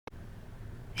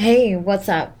Hey, what's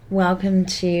up? Welcome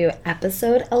to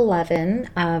episode 11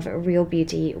 of Real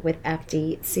Beauty with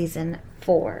FD season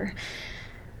 4.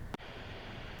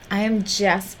 I am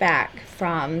just back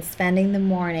from spending the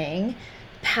morning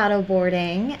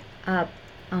paddleboarding up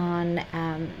on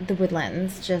the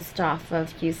woodlands just off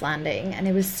of Hughes Landing, and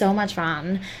it was so much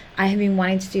fun. I have been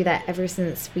wanting to do that ever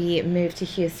since we moved to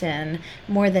Houston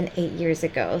more than 8 years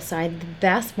ago. So I had the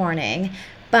best morning,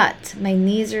 but my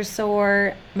knees are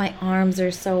sore, my arms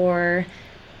are sore,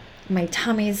 my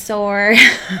tummy's sore.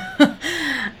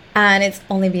 And it's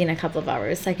only been a couple of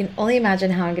hours. So I can only imagine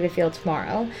how I'm going to feel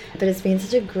tomorrow. But it's been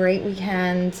such a great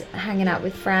weekend hanging out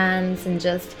with friends and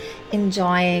just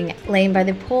enjoying laying by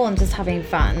the pool and just having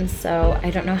fun. So I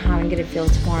don't know how I'm going to feel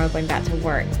tomorrow going back to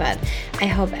work, but I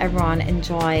hope everyone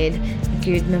enjoyed a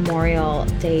good Memorial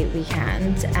Day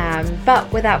weekend.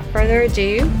 But without further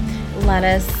ado, let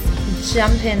us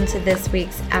jump into this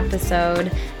week's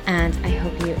episode, and I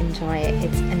hope you enjoy it.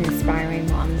 It's an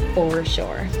inspiring one for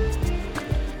sure.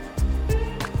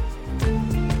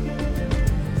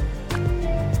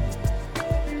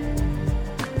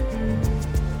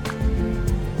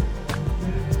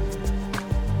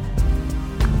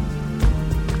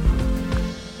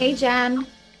 Hey, Jen.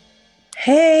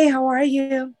 Hey, how are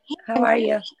you? How are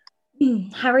you?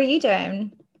 How are you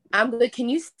doing? I'm good. Can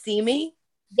you see me?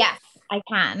 Yes, I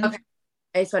can. Okay.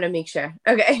 I just want to make sure.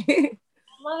 Okay. I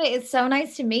love it. It's so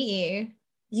nice to meet you.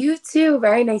 You too.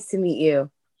 Very nice to meet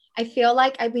you. I feel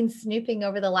like I've been snooping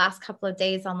over the last couple of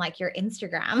days on like your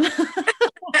Instagram.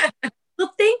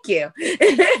 Well, thank you.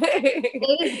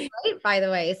 It is great, by the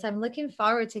way. So I'm looking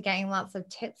forward to getting lots of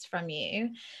tips from you.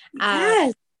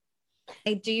 Yes.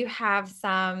 I do have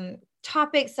some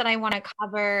topics that I want to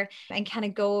cover and kind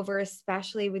of go over,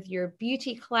 especially with your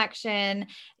beauty collection,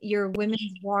 your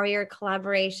Women's Warrior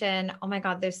collaboration. Oh my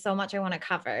God, there's so much I want to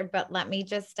cover, but let me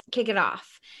just kick it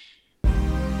off.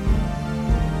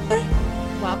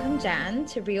 Welcome, Jen,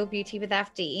 to Real Beauty with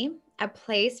FD, a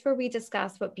place where we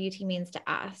discuss what beauty means to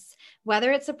us,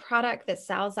 whether it's a product that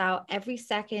sells out every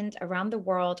second around the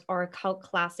world or a cult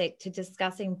classic, to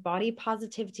discussing body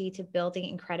positivity to building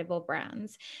incredible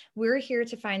brands. We're here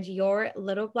to find your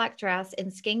little black dress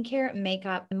in skincare,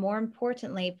 makeup, and more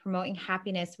importantly, promoting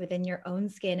happiness within your own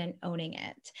skin and owning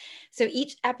it. So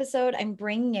each episode, I'm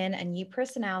bringing in a new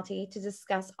personality to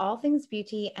discuss all things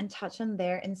beauty and touch on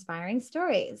their inspiring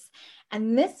stories.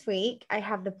 And this week, I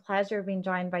have the pleasure of being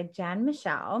joined by Jen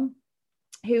Michelle,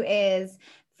 who is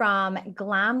from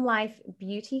Glam Life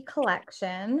Beauty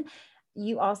Collection.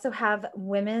 You also have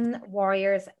Women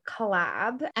Warriors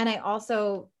Collab. And I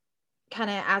also kind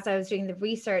of, as I was doing the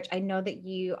research, I know that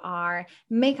you are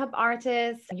makeup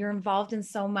artists, you're involved in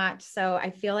so much. So I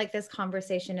feel like this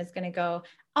conversation is going to go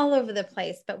all over the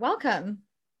place, but welcome.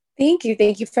 Thank you.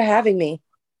 Thank you for having me.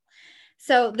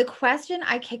 So the question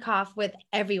I kick off with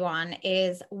everyone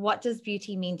is, what does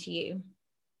beauty mean to you?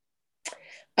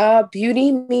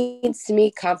 Beauty means to me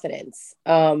confidence.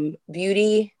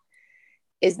 Beauty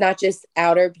is not just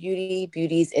outer beauty,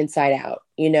 beauty's inside out.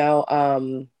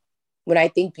 When I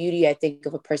think beauty, I think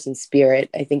of a person's spirit.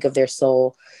 I think of their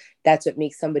soul. That's what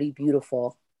makes somebody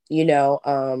beautiful.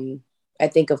 I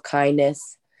think of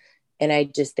kindness, and I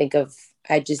just think of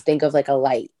like a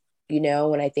light,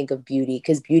 when I think of beauty,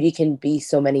 because beauty can be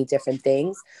so many different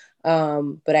things.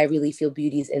 But I really feel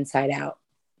beauty is inside out.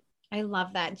 I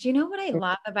love that. Do you know what I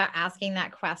love about asking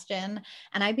that question?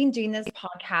 And I've been doing this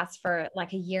podcast for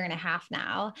like a year and a half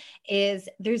now, is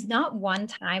there's not one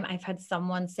time I've had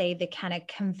someone say the kind of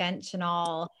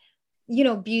conventional,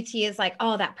 beauty is like,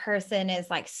 oh, that person is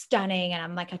like stunning and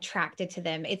I'm like attracted to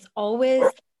them. It's always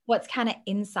what's kind of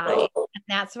inside. And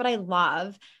that's what I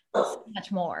love so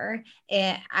much more.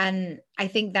 And I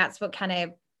think that's what kind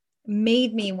of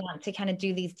made me want to kind of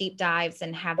do these deep dives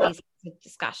and have these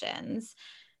discussions.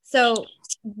 So,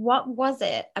 what was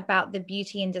it about the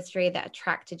beauty industry that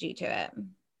attracted you to it?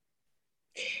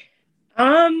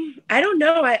 I don't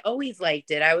know. I always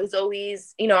liked it. I was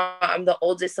always, I'm the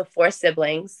oldest of four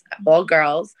siblings, all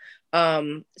girls.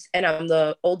 And I'm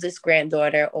the oldest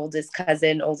granddaughter, oldest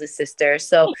cousin, oldest sister.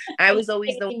 So I was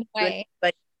always the one doing it,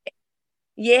 but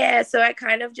yeah, so I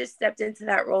kind of just stepped into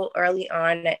that role early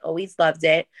on. I always loved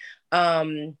it.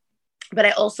 Um, but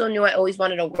I also knew I always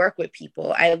wanted to work with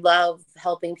people. I love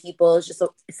helping people. It's just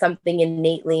something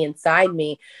innately inside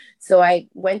me. So I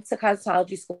went to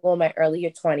cosmetology school in my earlier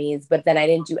 20s, but then I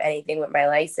didn't do anything with my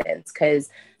license because,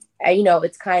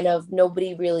 it's kind of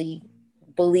nobody really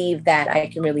believed that I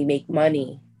can really make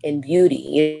money in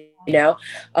beauty. So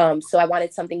I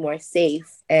wanted something more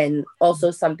safe and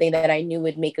also something that I knew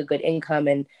would make a good income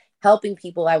and helping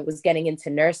people. I was getting into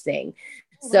nursing.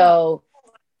 Wow. So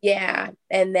Yeah.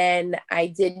 And then I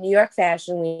did New York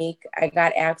Fashion Week. I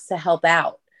got asked to help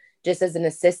out just as an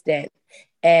assistant.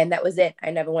 And that was it. I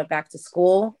never went back to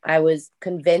school. I was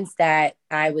convinced that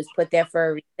I was put there for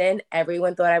a reason.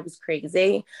 Everyone thought I was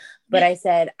crazy. But I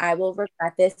said, I will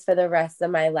regret this for the rest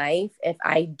of my life if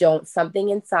I don't. Something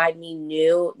inside me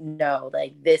knew, no,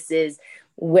 like this is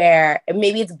where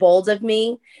maybe it's bold of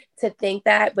me to think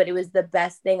that, but it was the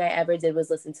best thing I ever did was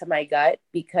listen to my gut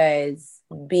because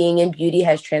being in beauty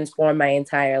has transformed my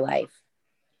entire life.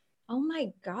 Oh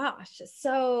my gosh.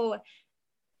 So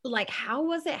like how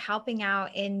was it helping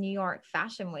out in New York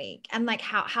Fashion Week? And like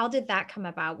how did that come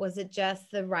about? Was it just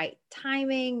the right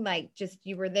timing? Like just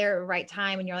you were there at the right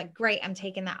time and you're like, great, I'm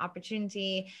taking that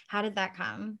opportunity. How did that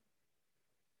come?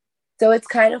 So it's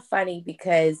kind of funny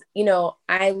because,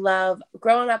 I love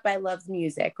growing up, I loved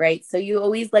music, right? So you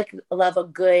always like love a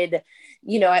good,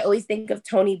 I always think of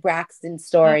Tony Braxton's Oh,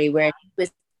 story where he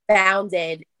was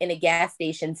founded in a gas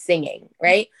station singing,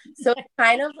 right? So it's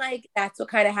kind of like that's what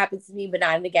kind of happened to me, but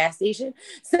not in a gas station.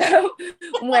 So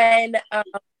when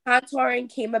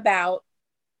contouring came about,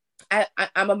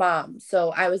 I'm a mom.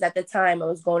 So I was at the time, I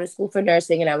was going to school for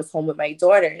nursing and I was home with my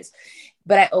daughters.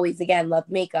 But I always, again, love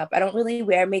makeup. I don't really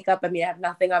wear makeup. I mean, I have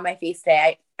nothing on my face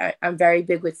today. I'm very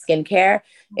big with skincare,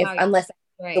 if wow, unless I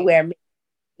have to great. wear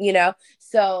makeup.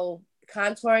 So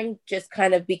contouring just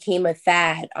kind of became a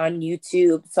fad on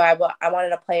YouTube. So I wanted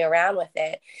to play around with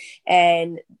it.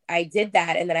 And I did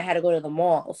that. And then I had to go to the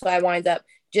mall. So I wind up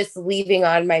just leaving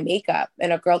on my makeup.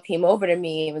 And a girl came over to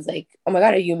me and was like, "Oh my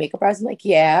God, are you a makeup artist?" I'm like,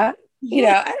 "Yeah."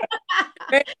 I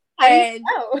don't How do you and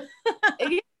know?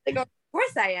 like, of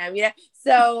course I am,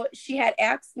 So she had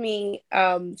asked me,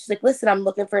 she's like, "Listen, I'm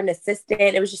looking for an assistant."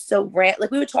 It was just so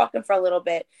like we were talking for a little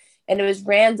bit and it was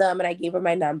random and I gave her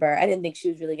my number. I didn't think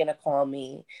she was really gonna call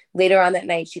me. Later on that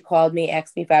night, she called me,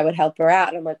 asked me if I would help her out.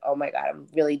 And I'm like, oh my God, I'm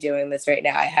really doing this right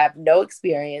now. I have no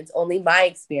experience, only my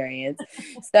experience.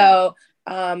 So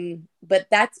but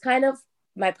that's kind of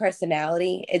my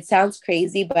personality. It sounds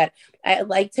crazy, but I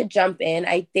like to jump in.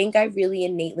 I think I really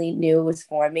innately knew it was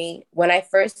for me. When I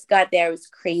first got there, it was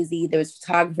crazy. There was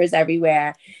photographers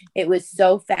everywhere. It was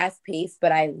so fast paced,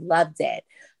 but I loved it.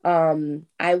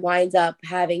 I wind up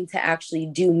having to actually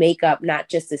do makeup, not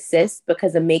just assist,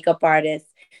 because a makeup artist,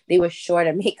 they were short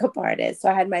a makeup artist. So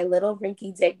I had my little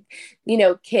rinky dink,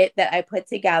 kit that I put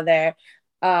together.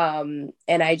 And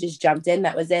I just jumped in.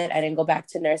 That was it. I didn't go back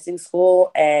to nursing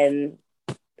school and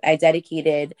I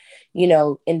dedicated,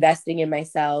 investing in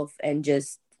myself and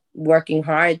just working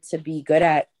hard to be good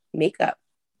at makeup.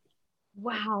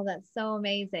 Wow, that's so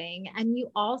amazing. And you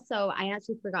also, I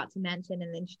actually forgot to mention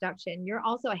in the introduction, you're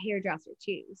also a hairdresser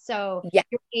too. So Yeah.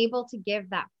 you're able to give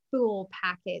that full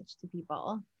package to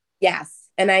people. Yes.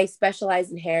 And I specialize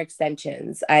in hair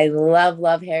extensions. I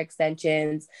love hair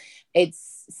extensions.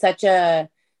 It's such a,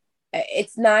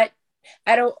 it's not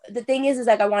I don't, the thing is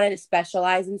like I wanted to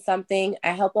specialize in something.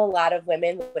 I help a lot of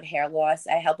women with hair loss.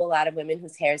 I help a lot of women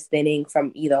whose hair is thinning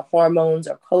from either hormones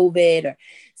or COVID. Or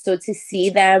so to see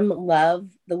them love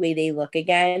the way they look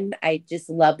again, I just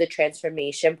love the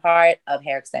transformation part of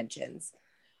hair extensions.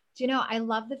 Do you know, I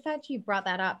love the fact you brought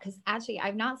that up because actually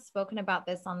I've not spoken about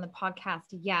this on the podcast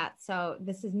yet. So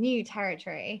this is new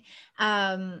territory.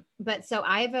 But so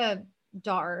I have a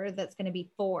daughter that's going to be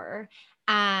 4.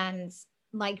 And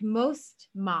like most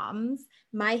moms,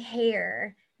 my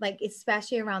hair, like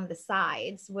especially around the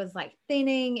sides, was like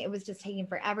thinning. It was just taking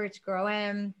forever to grow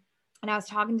in. And I was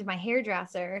talking to my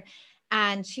hairdresser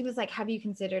and she was like, have you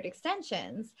considered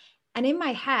extensions? And in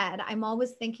my head, I'm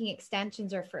always thinking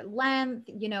extensions are for length,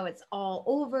 it's all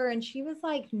over. And she was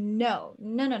like, no,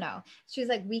 no, no, no. She was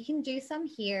like, we can do some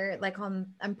here, like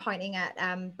I'm pointing at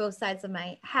both sides of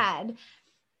my head.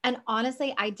 And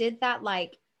honestly, I did that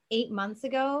like 8 months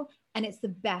ago. And it's the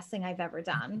best thing I've ever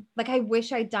done. Like, I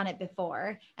wish I'd done it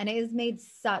before. And it has made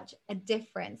such a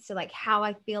difference to like how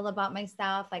I feel about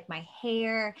myself, like my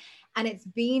hair. And it's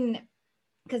been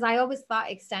because I always thought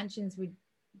extensions would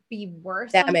be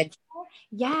worse on Damage. people.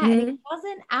 Yeah, and it Mhm.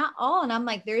 wasn't at all. And I'm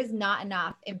like, there's not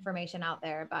enough information out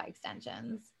there about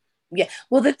extensions. Yeah.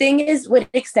 Well, the thing is with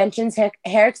extensions,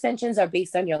 hair extensions are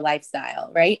based on your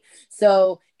lifestyle, right?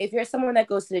 So if you're someone that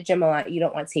goes to the gym a lot, you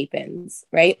don't want tape ins,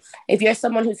 right? If you're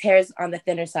someone whose hair is on the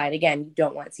thinner side, again, you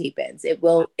don't want tape ins. It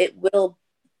will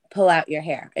pull out your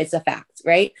hair. It's a fact,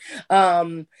 right?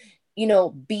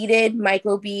 Beaded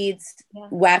micro beads, Yeah.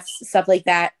 wefts, stuff like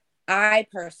that. I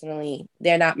personally,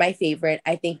 they're not my favorite.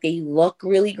 I think they look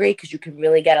really great because you can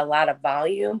really get a lot of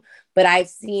volume, but I've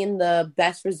seen the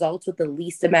best results with the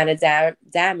least amount of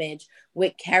damage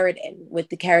with keratin, with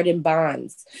the keratin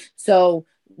bonds. So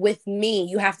with me,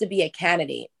 you have to be a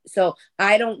candidate. So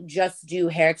I don't just do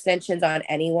hair extensions on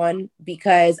anyone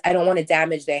because I don't want to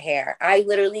damage their hair. I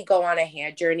literally go on a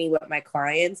hair journey with my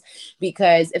clients,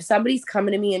 because if somebody's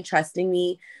coming to me and trusting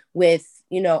me with,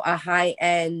 you know, a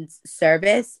high-end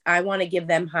service, I want to give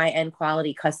them high-end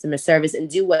quality customer service and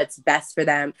do what's best for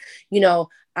them. You know,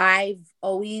 I've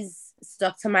always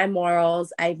stuck to my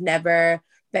morals. I've never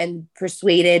been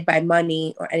persuaded by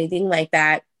money or anything like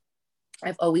that.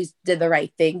 I've always did the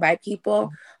right thing by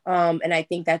people. And I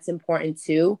think that's important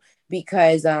too,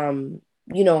 because,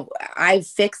 you know, I've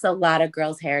fixed a lot of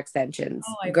girls' hair extensions,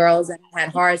 girls that had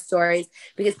horror stories,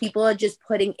 because people are just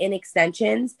putting in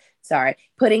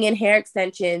hair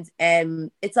extensions,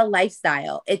 and it's a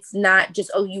lifestyle. It's not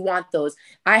just, oh, you want those.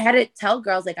 I had to tell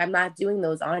girls, like, I'm not doing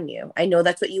those on you. I know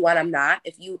that's what you want. I'm not.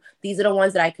 These are the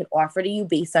ones that I could offer to you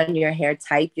based on your hair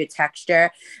type, your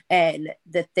texture, and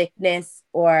the thickness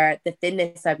or the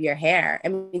thinness of your hair. I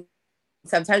mean,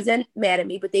 sometimes they're mad at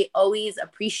me, but they always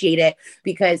appreciate it,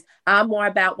 because I'm more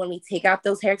about when we take out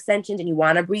those hair extensions and you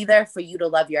want a breather, for you to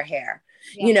love your hair,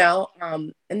 you know,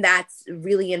 and that's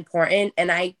really important.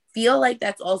 And I feel like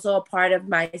that's also a part of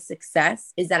my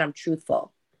success, is that I'm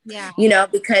truthful, you know,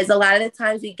 because a lot of the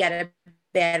times we get a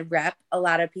bad rep, a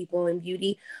lot of people in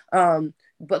beauty,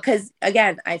 because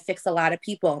again, I fix a lot of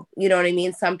people, you know what I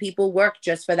mean? Some people work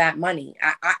just for that money.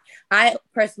 I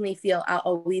personally feel I'll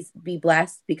always be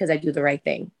blessed because I do the right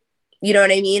thing. You know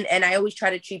what I mean? And I always try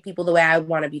to treat people the way I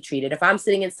want to be treated. If I'm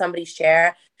sitting in somebody's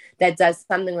chair that does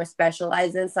something or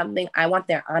specializes in something, I want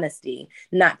their honesty,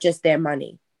 not just their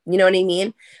money. You know what I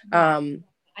mean?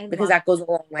 Because that goes a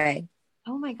long way.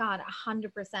 Oh my God,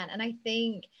 100%. And I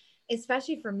think,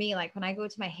 especially for me, like when I go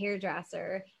to my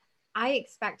hairdresser, I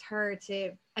expect her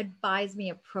to advise me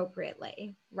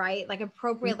appropriately, right? Like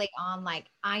appropriately on, like,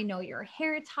 I know your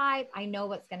hair type. I know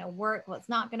what's going to work, what's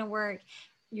not going to work,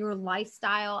 your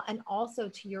lifestyle. And also,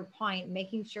 to your point,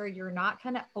 making sure you're not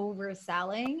kind of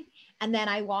overselling. And then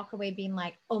I walk away being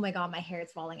like, oh my God, my hair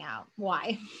is falling out.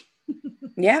 Why?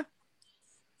 Yeah.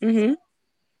 Mm-hmm.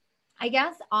 I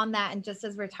guess on that, and just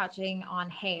as we're touching on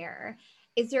hair,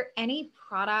 is there any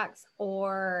products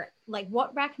or like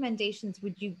what recommendations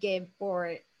would you give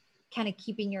for kind of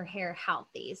keeping your hair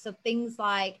healthy? So things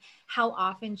like, how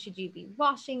often should you be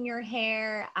washing your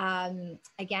hair?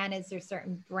 Again, is there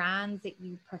certain brands that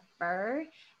you prefer?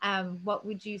 What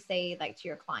would you say, like, to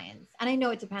your clients? And I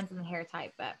know it depends on the hair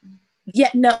type, but yeah,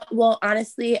 no, well,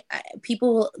 honestly,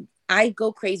 I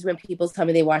go crazy when people tell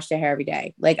me they wash their hair every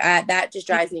day. Like, that just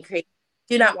drives me crazy.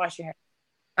 Do not wash your hair.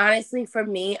 Honestly, for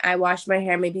me, I wash my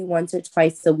hair maybe once or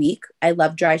twice a week. I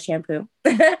love dry shampoo.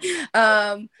 Because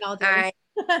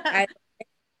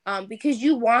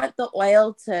you want the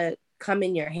oil to come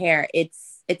in your hair.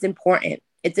 It's important.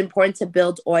 It's important to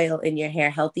build oil in your hair.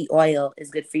 Healthy oil is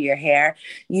good for your hair.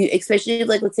 You, especially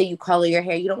like, let's say you color your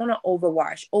hair, you don't want to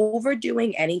overwash.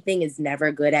 Overdoing anything is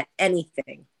never good at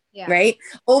anything, right?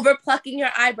 Over plucking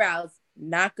your eyebrows,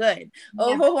 not good.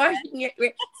 Overwashing your,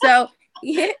 so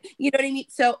yeah, you know what I mean?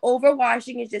 So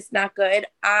overwashing is just not good.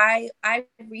 I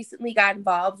recently got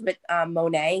involved with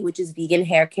Monat, which is vegan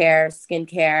hair care,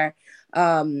 skincare.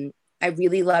 I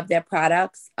really love their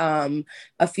products.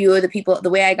 A few of the people, the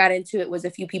way I got into it was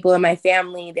a few people in my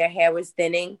family, their hair was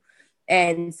thinning.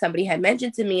 And somebody had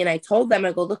mentioned to me, and I told them,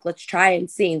 I go, look, let's try and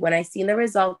see. When I seen the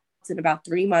results in about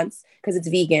 3 months, because it's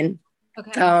vegan.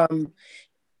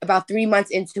 About 3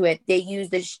 months into it, they use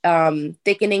this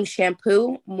thickening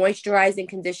shampoo, moisturizing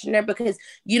conditioner, because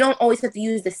you don't always have to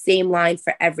use the same line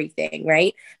for everything,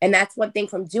 right? And that's one thing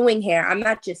from doing hair. I'm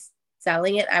not just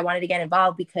selling it. I wanted to get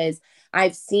involved because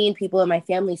I've seen people in my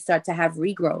family start to have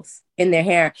regrowth in their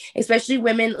hair, especially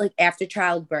women, like after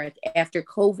childbirth, after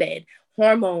COVID,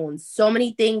 hormones, so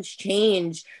many things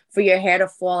change for your hair to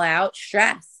fall out,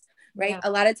 stress. Right.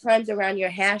 A lot of times around your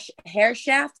hair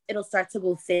shaft, it'll start to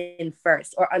go thin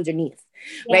first or underneath.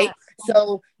 Right.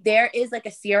 So there is like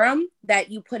a serum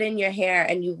that you put in your hair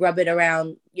and you rub it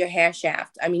around your hair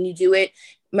shaft. I mean, you do it.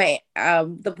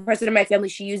 The person in my family,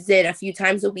 she uses it a few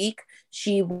times a week.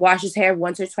 She washes hair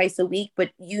once or twice a week,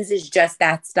 but uses just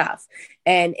that stuff.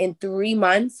 And in 3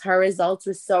 months, her results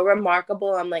were so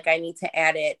remarkable. I'm like, I need to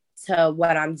add it to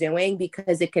what I'm doing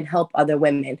because it can help other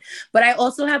women. But I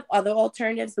also have other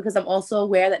alternatives because I'm also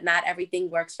aware that not everything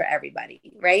works for everybody,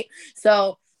 right?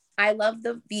 So I love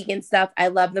the vegan stuff. I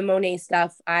love the Monat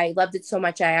stuff. I loved it so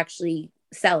much I actually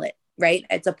sell it, right?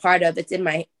 It's in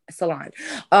my salon.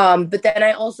 But then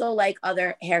I also like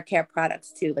other hair care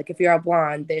products too. Like if you're a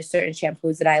blonde, there's certain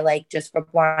shampoos that I like just for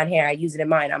blonde hair. I use it in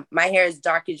mine. My hair is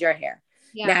dark as your hair,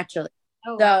 naturally.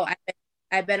 So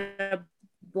I've been a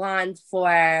blonde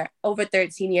for over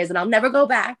 13 years and I'll never go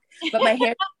back, but my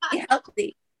hair is really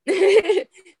healthy.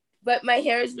 But my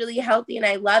hair is really healthy and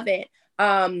I love it.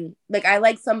 Like I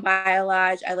like some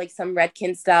Biolage, I like some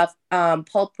Redken stuff.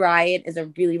 Pulp Riot is a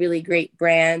really, really great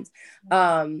brand.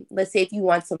 Let's say if you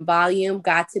want some volume,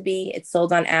 Got2b, it's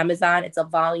sold on Amazon. It's a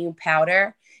volume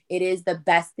powder. It is the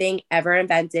best thing ever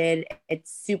invented. It's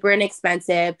super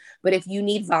inexpensive, but if you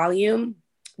need volume,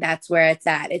 that's where it's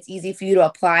at. It's easy for you to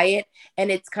apply it,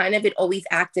 and it's kind of, it always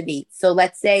activates. So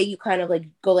let's say you kind of like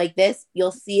go like this,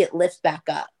 you'll see it lifts back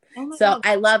up. Oh so God.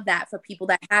 I love that for people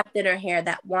that have thinner hair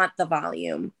that want the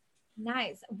volume.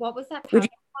 Nice. What was that powder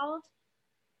called?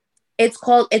 It's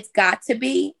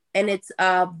Got2b, and it's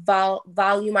a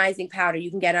volumizing powder. You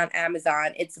can get it on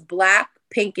Amazon. It's black,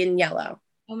 pink, and yellow.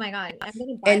 Oh my God. I'm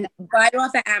gonna buy it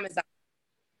off of Amazon.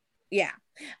 Yeah.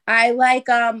 I like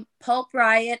Pulp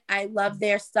Riot. I love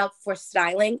their stuff for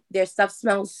styling. Their stuff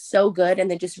smells so good, and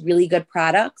they're just really good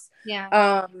products.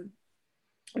 Yeah.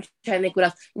 I'm trying to think what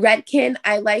else. Redken.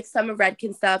 I like some of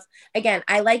Redken stuff. Again,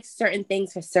 I like certain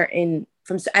things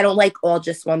I don't like all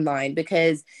just one line,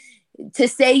 because to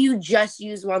say you just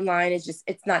use one line is just,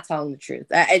 it's not telling the truth.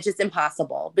 It's just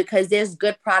impossible, because there's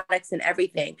good products in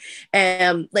everything.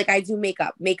 Like I do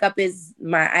makeup. Makeup is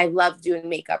I love doing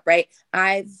makeup, right?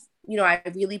 I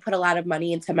really put a lot of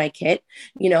money into my kit,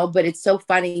 but it's so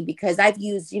funny because I've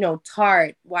used,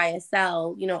 Tarte,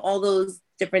 YSL, all those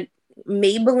different.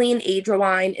 Maybelline Age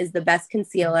Rewind is the best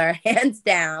concealer, hands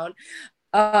down.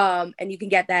 And you can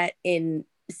get that in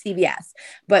CVS.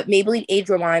 But Maybelline Age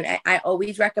Rewind, I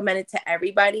always recommend it to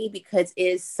everybody because it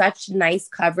is such nice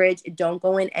coverage. It don't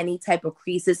go in any type of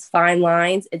creases, fine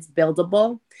lines. It's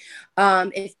buildable.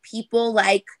 If people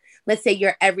like, let's say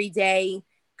your everyday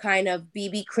kind of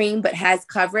BB cream but has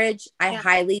coverage, I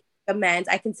highly recommend.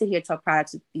 I can sit here and talk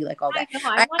products with you like all day.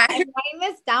 I'm writing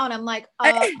this down. I'm like,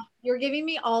 you're giving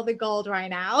me all the gold right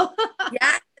now.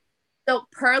 Yeah. So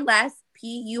Purlisse,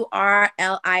 Purlisse.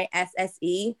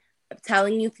 I'm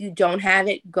telling you, if you don't have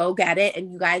it, go get it,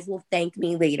 and you guys will thank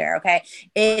me later. Okay.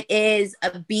 It is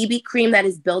a BB cream that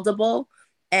is buildable,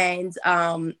 and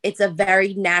it's a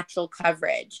very natural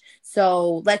coverage.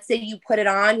 So let's say you put it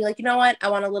on, you're like, you know what? I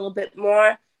want a little bit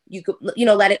more. You could,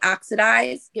 let it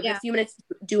oxidize, give it a few minutes,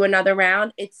 do another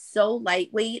round. It's so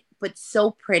lightweight, but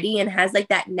so pretty, and has like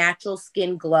that natural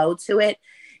skin glow to it.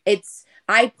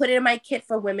 I put it in my kit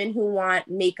for women who want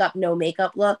makeup, no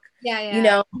makeup look.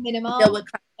 Yeah. Minimal,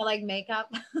 like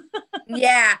makeup.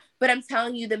 Yeah. But I'm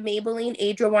telling you, the Maybelline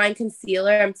Age Rewind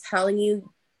concealer, I'm telling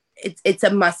you, it's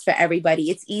a must for everybody.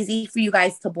 It's easy for you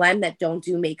guys to blend that don't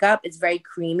do makeup. It's very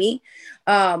creamy.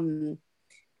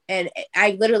 And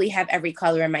I literally have every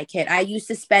color in my kit. I used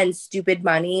to spend stupid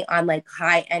money on like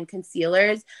high-end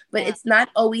concealers, but it's not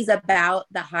always about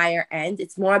the higher end.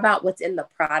 It's more about what's in the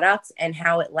products and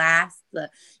how it lasts,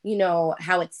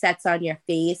 how it sets on your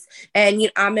face. And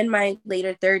I'm in my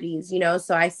later 30s,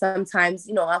 so I sometimes,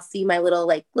 I'll see my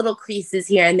little creases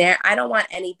here and there. I don't want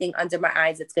anything under my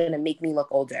eyes that's going to make me look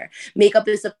older. Makeup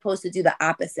is supposed to do the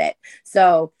opposite.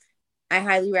 So I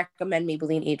highly recommend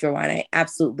Maybelline Age Rewind. I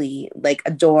absolutely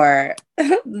adore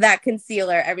that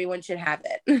concealer. Everyone should have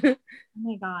it. Oh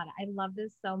my God. I love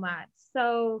this so much.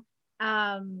 So,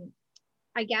 I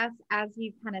guess as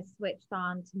you kind of switched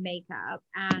on to makeup,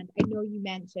 and I know you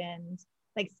mentioned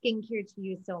like skincare to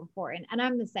you is so important, and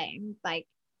I'm the same. Like,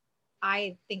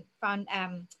 I think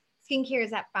skincare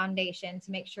is that foundation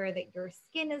to make sure that your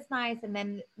skin is nice, and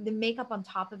then the makeup on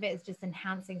top of it is just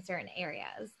enhancing certain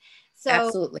areas. So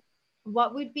absolutely.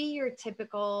 What would be your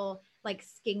typical like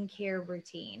skincare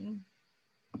routine?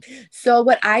 So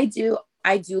what I do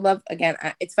love, again,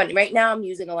 it's funny. Right now I'm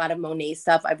using a lot of Monet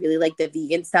stuff. I really like the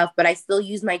vegan stuff, but I still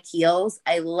use my Kiehl's.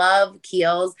 I love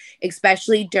Kiehl's,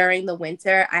 especially during the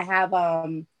winter. I have,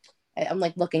 I'm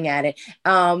like looking at it.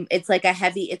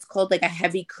 It's called like a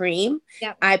heavy cream.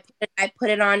 Yep. I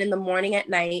put it on in the morning, at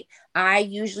night. I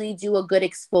usually do a good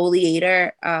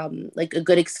exfoliator, like a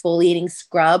good exfoliating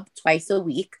scrub twice a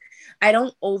week. I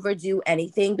don't overdo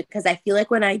anything, because I feel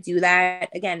like when I do that,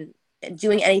 again,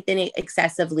 doing anything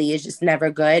excessively is just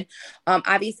never good.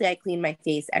 Obviously I clean my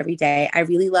face every day. I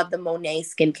really love the Monet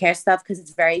skincare stuff because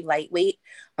it's very lightweight,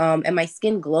 and my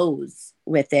skin glows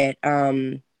with it.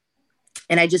 And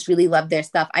I just really love their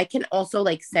stuff. I can also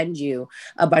send you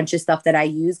a bunch of stuff that I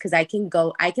use, because I can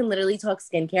literally talk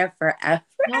skincare forever.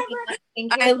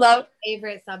 I love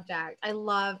favorite subject. I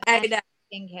love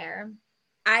skincare.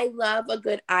 I love a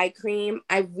good eye cream.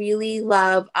 I really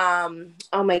love, oh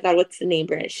my God, what's the name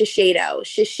brand? Shiseido.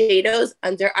 Shiseido's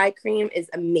under eye cream is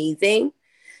amazing.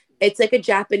 It's like a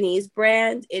Japanese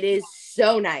brand. It is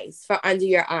so nice for under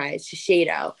your eyes,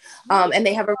 Shiseido. And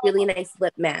they have a really nice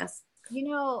lip mask. You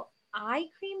know, eye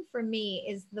cream for me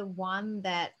is the one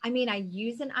that, I mean, I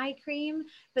use an eye cream,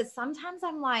 but sometimes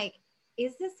I'm like,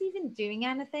 is this even doing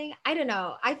anything? I don't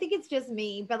know. I think it's just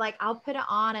me, but like I'll put it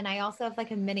on and I also have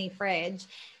like a mini fridge.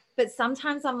 But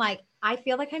sometimes I'm like, I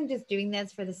feel like I'm just doing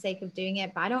this for the sake of doing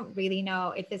it, but I don't really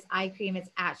know if this eye cream is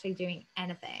actually doing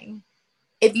anything.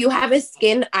 If you have a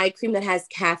skin eye cream that has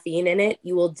caffeine in it,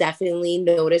 you will definitely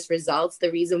notice results.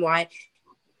 The reason why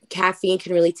caffeine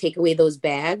can really take away those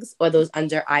bags or those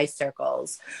under eye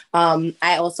circles. I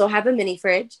also have a mini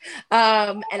fridge,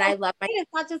 and I love my.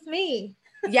 It's not just me.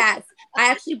 Yes, I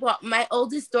actually bought my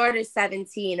oldest daughter is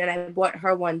 17, and I bought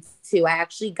her one too. I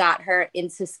actually got her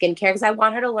into skincare because I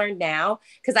want her to learn now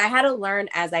because I had to learn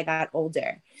as I got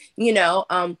older, you know.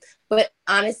 But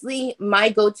honestly, my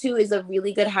go-to is a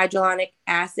really good hyaluronic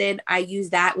acid. I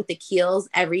use that with the Kiehl's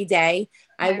every day.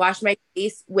 I wash my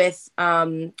face with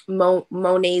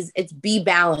Monet's. It's Be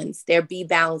Balanced. Their Be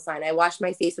Balanced line. I wash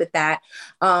my face with that.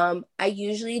 I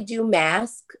usually do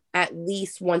mask at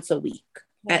least once a week.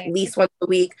 At least once a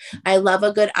week. I love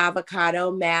a good avocado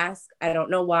mask. I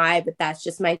don't know why, but that's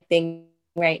just my thing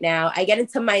right now. I get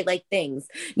into my like things,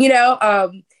 you know.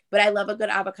 But I love a good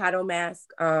avocado mask.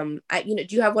 Do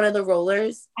you have one of the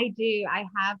rollers? I do. I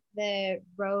have the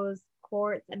rose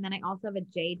quartz, and then I also have a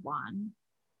jade one.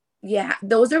 Yeah,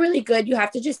 those are really good. You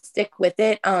have to just stick with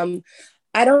it.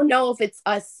 I don't know if it's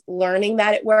us learning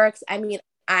that it works. I mean,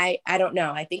 I don't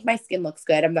know. I think my skin looks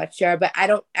good. I'm not sure, but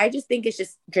I just think it's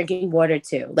just drinking water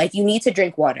too. Like you need to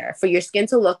drink water for your skin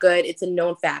to look good. It's a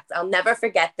known fact. I'll never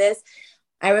forget this.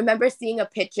 I remember seeing a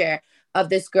picture of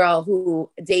this girl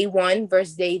who day 1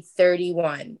 versus day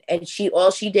 31. And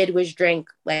all she did was drink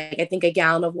like, I think a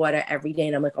gallon of water every day.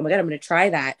 And I'm like, oh my God, I'm going to try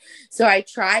that. So I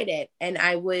tried it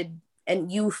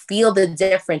and you feel the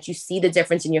difference. You see the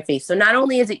difference in your face. So not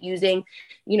only is it using,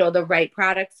 the right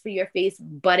products for your face,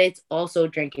 but it's also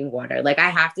drinking water. Like I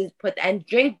have to and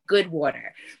drink good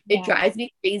water. It drives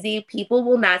me crazy. People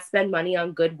will not spend money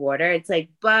on good water. It's like,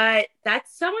 but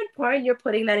that's so important. You're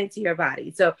putting that into your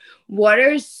body. So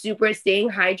water is super staying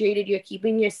hydrated. You're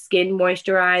keeping your skin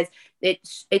moisturized.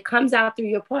 It comes out through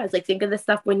your pores. Like think of the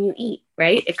stuff when you eat,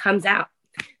 right? It comes out.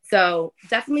 So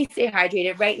definitely stay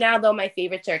hydrated. Right now, though, my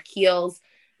favorites are Kiehl's,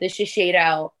 the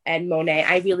Shiseido, and Monet.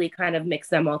 I really kind of mix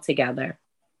them all together.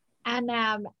 And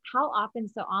how often,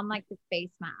 so on like the face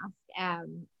mask,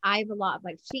 I have a lot of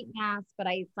like sheet masks, but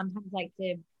I sometimes like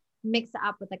to mix it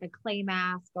up with like a clay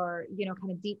mask or,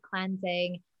 kind of deep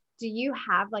cleansing. Do you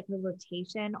have like a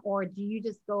rotation or do you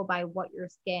just go by what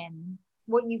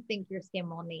you think your skin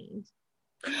will need?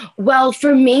 Well,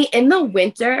 for me in the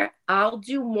winter, I'll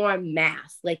do more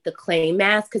masks, like the clay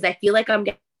mask, because I feel like I'm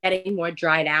getting more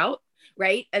dried out,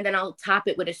 right? And then I'll top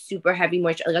it with a super heavy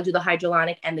moisture. Like I'll do the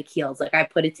hyaluronic and the Kiehl's, like I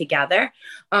put it together.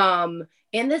 In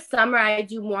the summer, I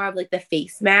do more of like the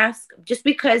face mask, just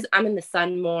because I'm in the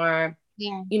sun more,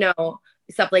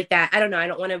 stuff like that. I don't know. I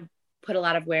don't want to put a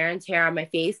lot of wear and tear on my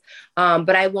face,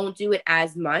 but I won't do it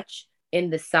as much in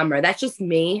the summer. That's just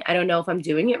me. I don't know if I'm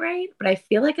doing it right, but I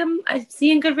feel like I'm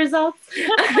seeing good results.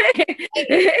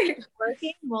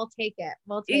 Working, we'll take it.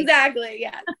 Exactly.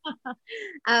 Yeah.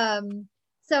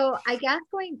 So I guess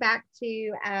going back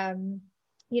to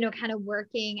kind of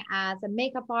working as a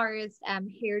makeup artist,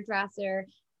 hairdresser,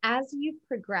 as you've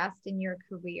progressed in your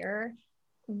career,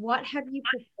 what have you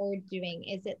preferred doing?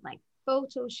 Is it like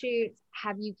photo shoots?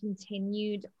 Have you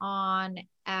continued on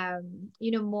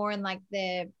more in like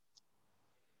the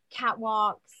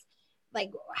catwalks?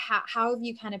 Like how have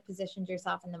you kind of positioned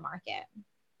yourself in the market?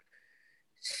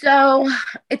 So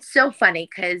it's so funny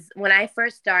because when I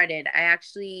first started,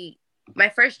 my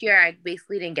first year I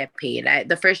basically didn't get paid.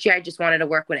 The first year I just wanted to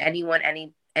work with anyone,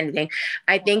 anything.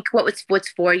 I think what's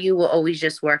for you will always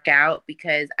just work out,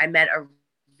 because I met a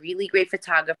really great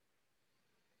photographer.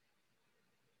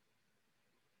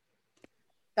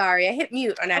 Sorry, I hit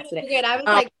mute on accident. Good. I was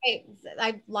like, wait,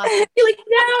 I lost it. You're like,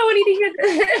 no, I need to hear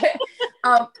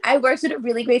this. I worked with a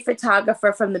really great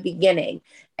photographer from the beginning.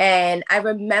 And I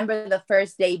remember the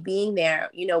first day being there,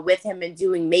 with him and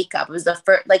doing makeup. It was the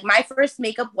first, like my first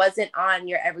makeup wasn't on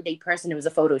your everyday person. It was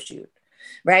a photo shoot.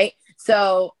 Right.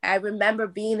 So I remember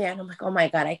being there and I'm like, oh my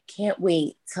God, I can't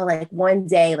wait till like one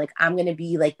day, like I'm going to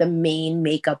be like the main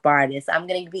makeup artist. I'm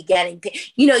going to be getting,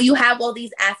 you have all these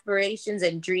aspirations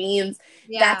and dreams.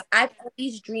 Yeah. I've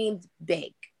always dreamed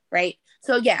big. Right.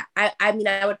 So yeah, I mean,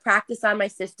 I would practice on my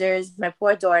sisters, my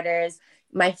poor daughters,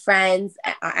 my friends.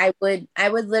 I would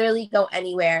literally go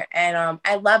anywhere, and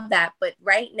I love that. But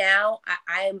right now,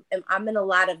 I'm in a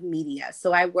lot of media.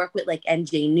 So I work with like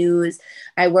NJ News.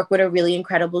 I work with a really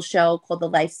incredible show called The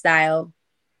Lifestyle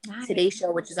Today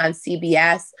Show, which is on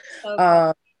CBS.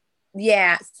 So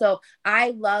Yeah, so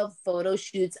I love photo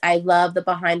shoots. I love the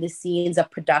behind the scenes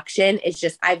of production. It's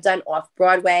just I've done off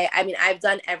Broadway. I mean, I've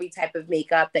done every type of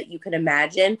makeup that you can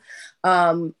imagine.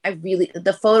 I really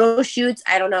the photo shoots,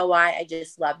 I don't know why, I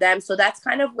just love them. So that's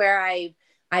kind of where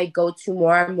I go to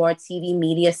more and more TV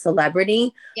media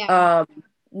celebrity. yeah.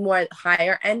 More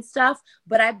higher end stuff,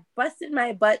 but I busted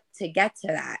my butt to get to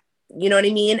that. You know what I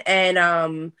mean? And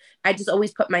I just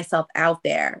always put myself out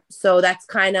there. So that's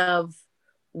kind of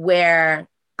where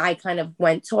I kind of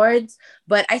went towards,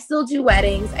 but I still do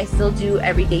weddings. I still do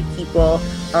everyday people.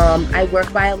 I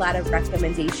work by a lot of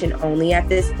recommendation only at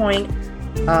this point.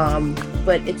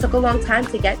 But it took a long time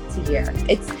to get to here.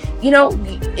 It's,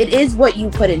 it is what you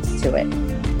put into it.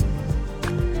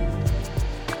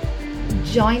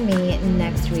 Join me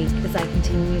next week as I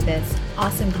continue this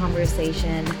awesome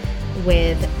conversation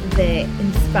with the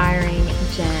inspiring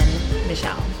Jen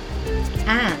Michelle.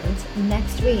 And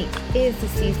next week is the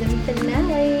season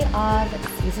finale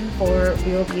of season 4,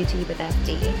 Real Beauty with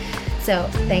FD. So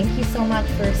thank you so much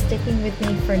for sticking with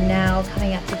me for now,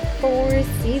 coming up to 4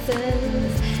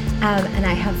 seasons. And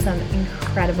I have some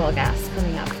incredible guests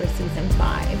coming up for season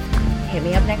 5. Hit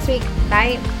me up next week.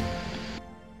 Bye.